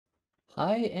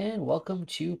Hi, and welcome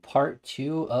to part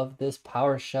 2 of this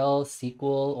PowerShell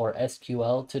SQL or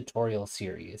SQL tutorial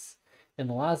series. In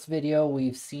the last video,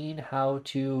 we've seen how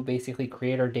to basically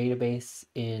create our database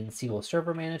in SQL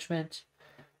Server Management,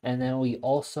 and then we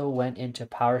also went into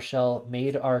PowerShell,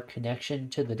 made our connection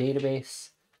to the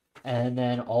database, and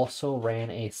then also ran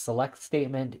a select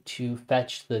statement to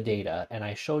fetch the data. And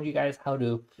I showed you guys how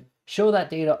to show that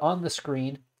data on the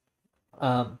screen,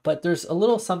 but there's a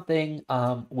little something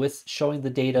with showing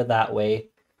the data that way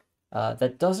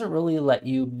that doesn't really let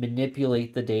you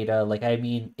manipulate the data. Like, I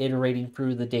mean, iterating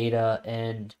through the data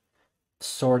and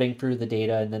sorting through the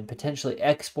data and then potentially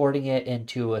exporting it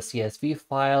into a CSV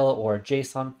file or a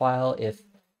JSON file if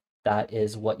that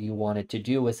is what you wanted to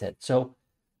do with it. So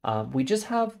we just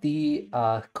have the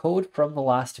code from the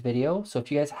last video. So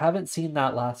if you guys haven't seen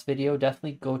that last video,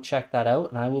 definitely go check that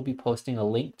out. And I will be posting a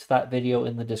link to that video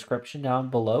in the description down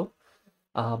below.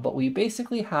 But we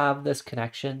basically have this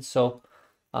connection. So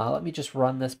let me just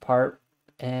run this part.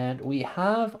 And we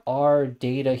have our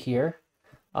data here.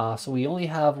 So we only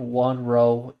have one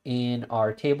row in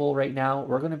our table right now.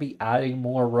 We're going to be adding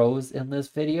more rows in this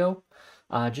video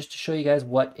just to show you guys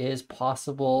what is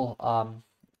possible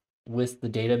with the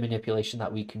data manipulation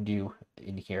that we can do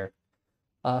in here.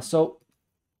 So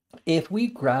if we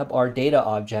grab our data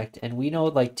object, and we know,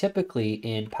 like, typically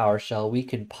in PowerShell, we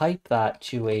can pipe that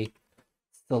to a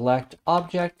select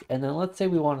object, and then let's say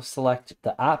we want to select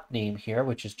the app name here,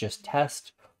 which is just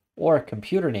test, or a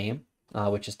computer name,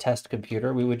 which is test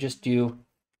computer. We would just do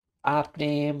app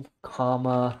name,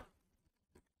 comma,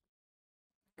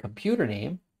 computer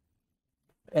name,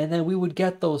 and then we would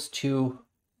get those two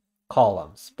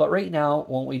columns. But right now,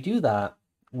 when we do that,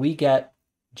 we get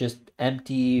just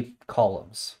empty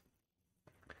columns.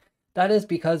 That is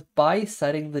because by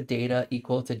setting the data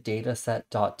equal to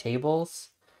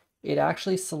dataset.tables, it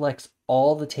actually selects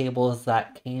all the tables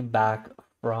that came back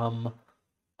from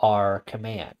our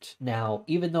command. Now,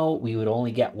 even though we would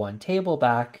only get one table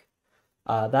back,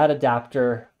 that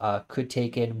adapter could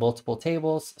take in multiple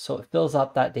tables, so it fills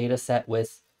up that data set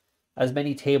with as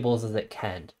many tables as it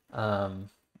can,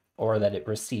 or that it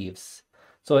receives.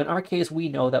 So in our case, we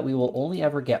know that we will only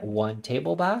ever get one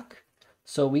table back,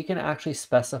 so we can actually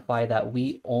specify that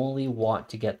we only want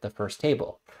to get the first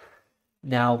table.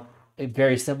 Now,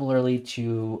 very similarly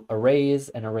to arrays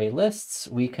and array lists,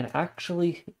 we can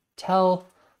actually tell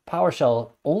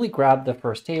PowerShell only grab the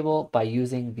first table by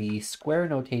using the square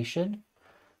notation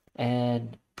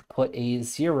and put a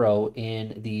 0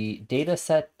 in the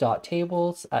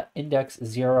dataset.tables. At index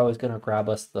 0 is going to grab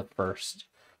us the first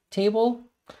table.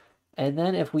 And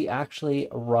then if we actually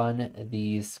run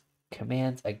these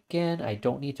commands again, I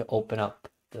don't need to open up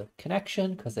the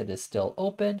connection because it is still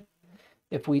open.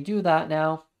 If we do that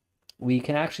now, we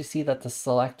can actually see that the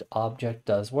select object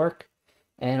does work,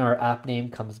 and our app name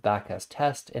comes back as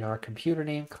test, and our computer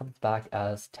name comes back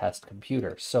as test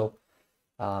computer. So,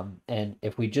 and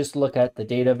if we just look at the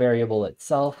data variable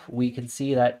itself, we can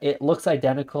see that it looks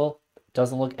identical. It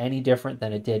doesn't look any different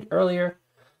than it did earlier,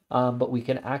 but we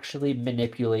can actually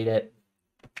manipulate it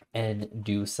and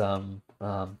do some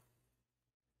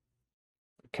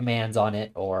commands on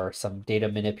it or some data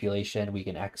manipulation. We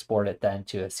can export it then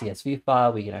to a CSV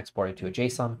file. We can export it to a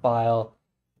JSON file.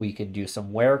 We can do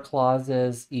some where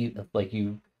clauses, like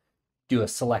you do a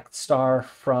select star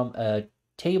from a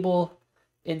table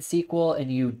in SQL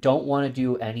and you don't want to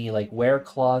do any like where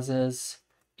clauses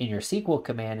in your SQL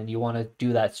command and you want to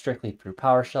do that strictly through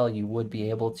PowerShell, you would be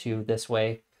able to this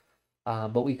way.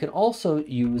 But we can also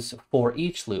use for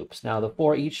each loops. Now, the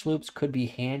for each loops could be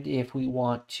handy if we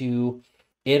want to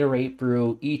iterate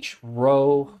through each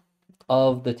row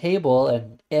of the table,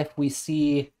 and if we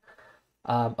see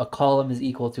a column is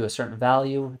equal to a certain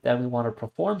value, then we want to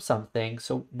perform something.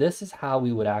 So this is how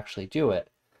we would actually do it.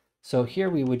 So here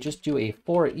we would just do a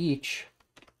for each,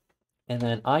 and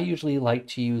then I usually like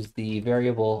to use the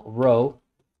variable row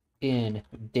in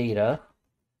data,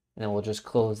 and then we'll just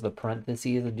close the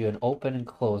parentheses and do an open and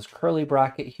close curly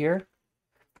bracket here.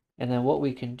 And then what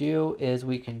we can do is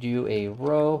we can do a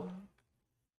row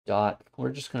dot,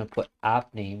 we're just going to put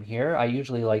app name here. I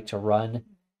usually like to run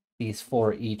these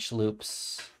for each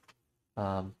loops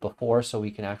before so we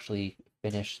can actually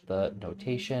finish the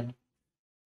notation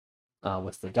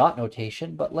with the dot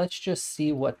notation. But let's just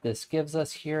see what this gives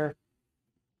us here.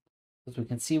 As we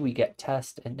can see, we get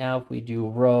test, and now if we do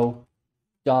row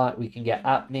dot, we can get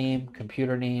app name,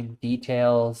 computer name,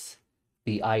 details,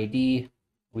 the ID.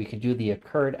 We can do the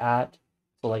occurred at.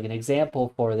 So like an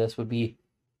example for this would be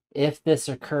if this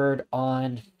occurred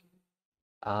on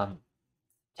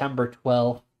September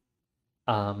 12th,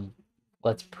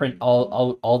 let's print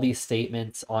all these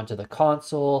statements onto the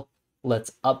console.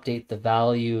 Let's update the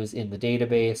values in the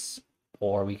database,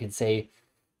 or we can say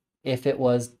if it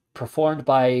was performed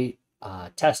by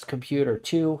test computer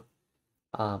 2,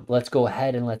 let's go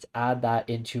ahead and let's add that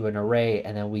into an array,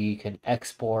 and then we can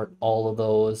export all of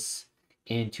those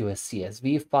into a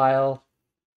CSV file.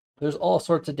 There's all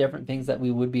sorts of different things that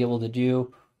we would be able to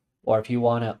do. Or if you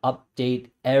want to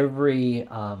update every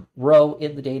row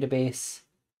in the database,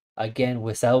 again,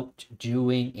 without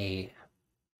doing a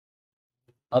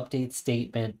update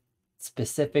statement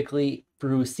specifically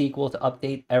through SQL to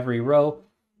update every row,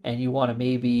 and you want to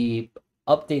maybe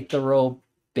update the row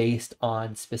based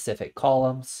on specific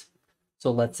columns.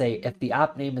 So let's say if the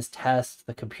app name is test,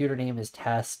 the computer name is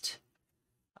test,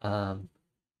 then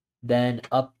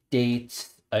update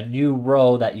a new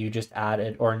row that you just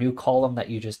added or a new column that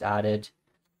you just added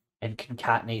and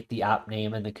concatenate the app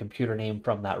name and the computer name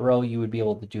from that row, you would be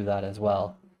able to do that as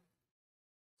well.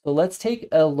 So let's take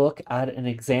a look at an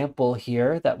example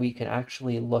here that we can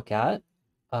actually look at.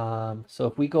 So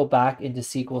if we go back into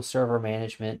SQL Server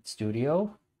Management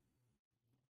Studio,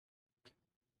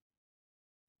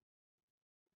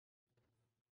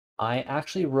 I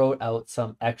actually wrote out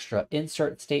some extra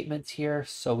insert statements here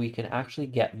so we can actually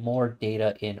get more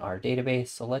data in our database.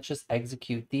 So let's just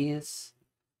execute these.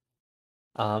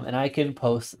 And I can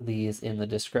post these in the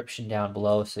description down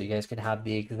below so you guys can have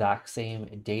the exact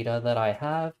same data that I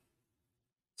have.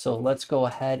 So let's go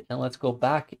ahead and let's go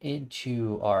back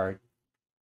into our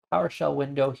PowerShell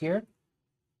window here.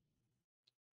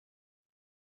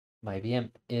 My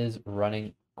VM is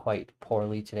running quite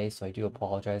poorly today, so I do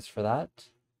apologize for that.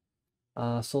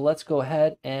 So let's go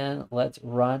ahead and let's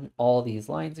run all these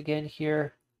lines again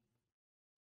here.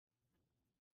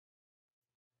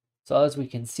 So as we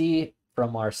can see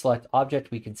from our select object,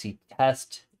 we can see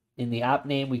test. In the app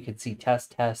name, we can see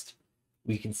test.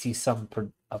 We can see some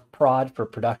prod for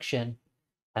production.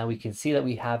 And we can see that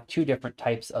we have two different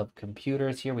types of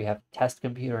computers here. We have test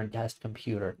computer and test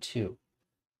computer 2.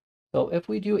 So if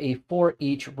we do a for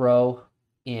each row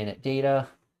in data,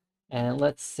 and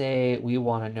let's say we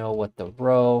want to know what the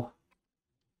row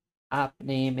app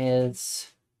name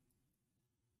is,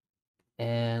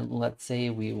 and let's say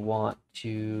we want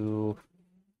to,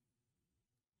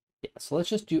 so let's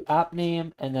just do app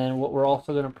name, and then what we're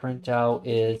also going to print out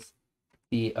is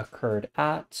the occurred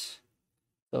at.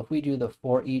 So if we do the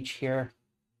for each here,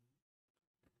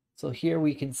 so here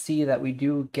we can see that we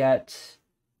do get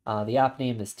the app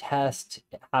name is test.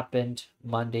 It happened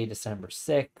Monday, December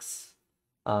 6th,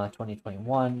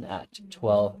 2021 at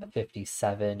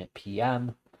 12:57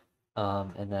 p.m.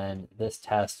 And then this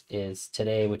test is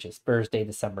today, which is Thursday,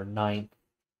 December 9th,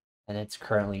 and it's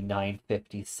currently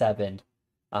 9:57.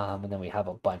 And then we have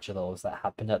a bunch of those that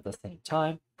happened at the same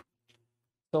time.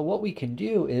 So what we can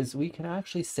do is we can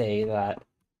actually say that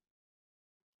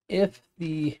if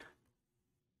the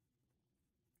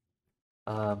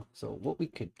so what we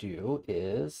could do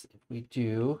is if we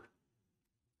do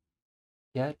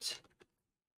get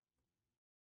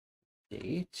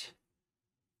date,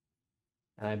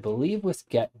 and I believe with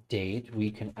get date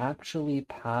we can actually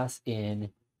pass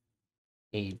in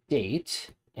a date,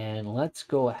 and let's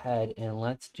go ahead and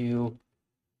let's do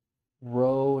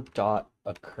row dot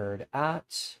occurred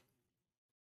at.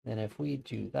 And if we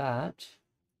do that,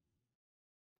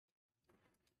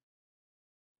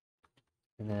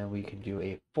 and then we can do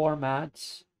a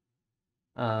format.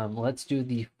 Let's do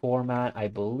the format. I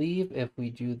believe if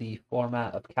we do the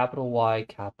format of capital Y,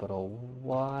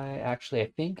 actually,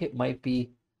 I think it might be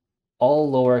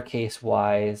all lowercase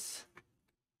y's,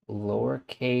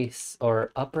 lowercase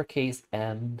or uppercase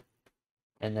m,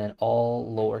 and then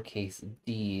all lowercase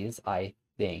d's. I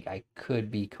think I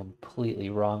could be completely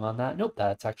wrong on that. Nope,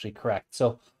 that's actually correct.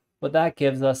 So what that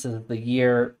gives us is the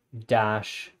year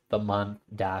dash the month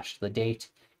dash the date.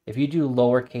 If you do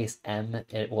lowercase m,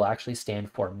 it will actually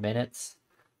stand for minutes.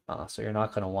 So you're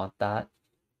not going to want that.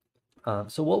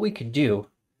 So what we can do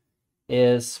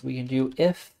is we can do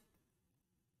if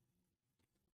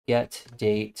get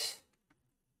date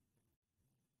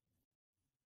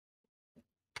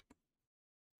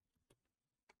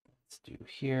let's do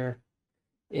here,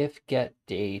 if get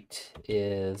date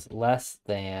is less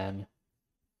than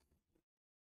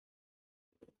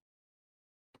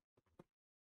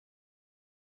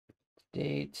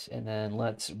date, and then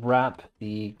let's wrap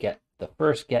the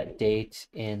first get date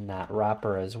in that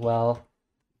wrapper as well,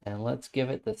 and let's give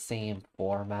it the same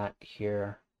format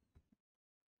here,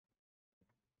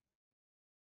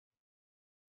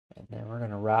 and then we're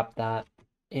going to wrap that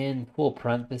in full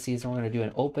parentheses, and we're going to do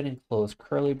an open and close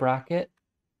curly bracket,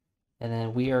 And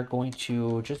then we are going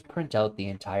to just print out the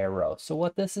entire row. So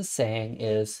what this is saying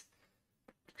is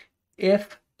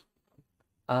if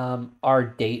our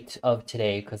date of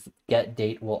today, because get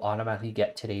date will automatically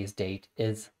get today's date,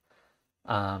 is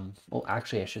well,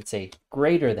 actually I should say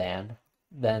greater than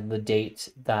the date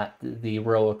that the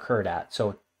row occurred at.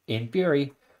 So in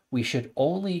theory, we should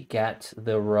only get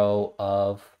the row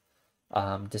of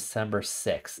December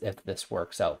 6th if this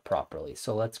works out properly.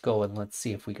 So let's go and let's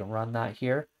see if we can run that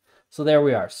here. So there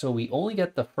we are. So we only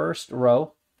get the first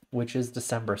row, which is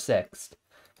December 6th.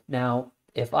 Now,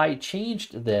 if I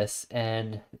changed this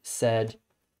and said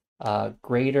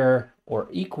greater or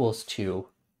equals to,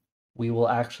 we will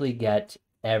actually get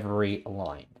every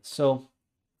line. So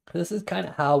this is kind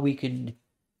of how we can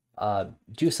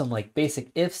do some like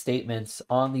basic if statements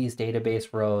on these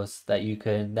database rows that you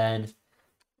can then,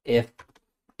 if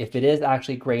it is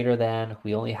actually greater than,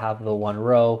 we only have the one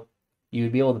row,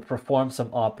 you'd be able to perform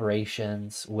some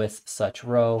operations with such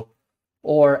row.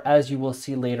 Or as you will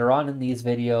see later on in these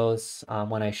videos,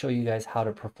 when I show you guys how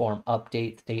to perform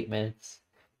update statements,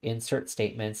 insert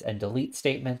statements, and delete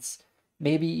statements,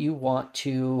 maybe you want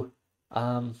to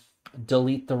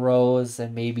delete the rows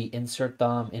and maybe insert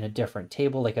them in a different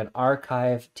table, like an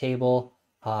archive table,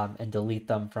 and delete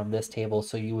them from this table.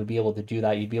 So you would be able to do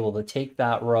that. You'd be able to take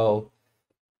that row,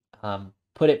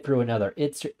 put it through another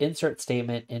insert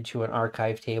statement into an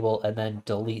archive table, and then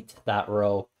delete that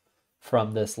row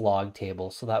from this log table.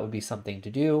 So that would be something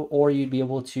to do. Or you'd be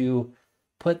able to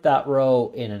put that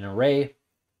row in an array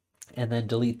and then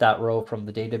delete that row from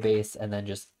the database and then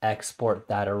just export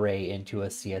that array into a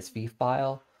CSV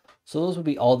file. So those would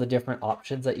be all the different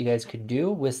options that you guys can do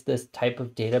with this type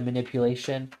of data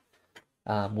manipulation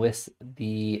with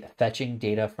the fetching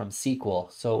data from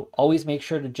SQL. So always make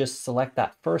sure to just select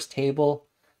that first table.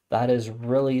 That is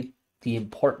really the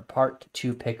important part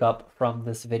to pick up from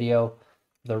this video.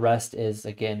 The rest is,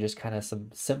 again, just kind of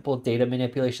some simple data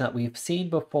manipulation that we've seen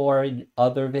before in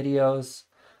other videos.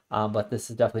 But this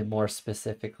is definitely more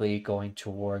specifically going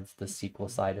towards the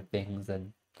SQL side of things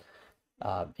and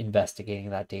investigating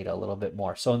that data a little bit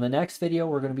more. So in the next video,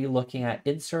 we're going to be looking at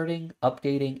inserting,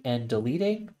 updating, and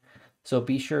deleting. So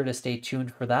be sure to stay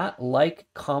tuned for that. Like,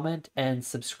 comment, and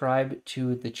subscribe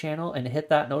to the channel and hit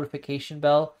that notification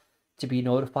bell to be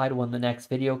notified when the next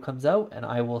video comes out. And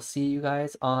I will see you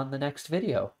guys on the next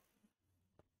video.